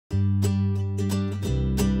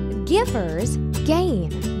Givers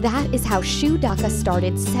gain. That is how Shoe Daca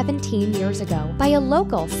started 17 years ago by a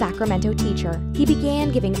local Sacramento teacher. He began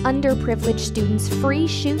giving underprivileged students free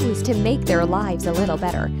shoes to make their lives a little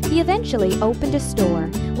better. He eventually opened a store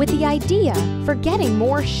with the idea for getting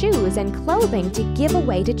more shoes and clothing to give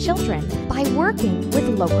away to children by working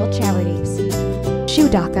with local charities. Shoe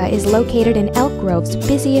Daca is located in Elk Grove's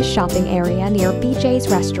busiest shopping area near BJ's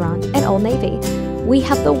Restaurant and Old Navy. We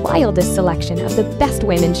have the wildest selection of the best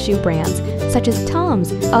women's shoe brands, such as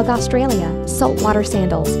TOMS, UGG Australia, Salt-Water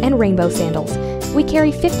Sandals, and Rainbow Sandals. We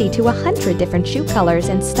carry 50 to 100 different shoe colors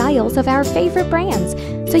and styles of our favorite brands,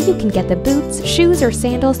 so you can get the boots, shoes, or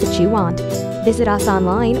sandals that you want. Visit us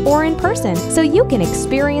online or in person so you can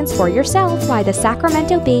experience for yourself why the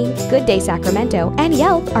Sacramento Bee, Good Day Sacramento, and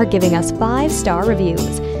Yelp are giving us 5-star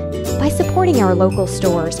reviews. By supporting our local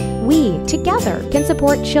stores, we together can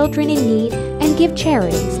support children in need and give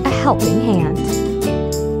charities a helping hand.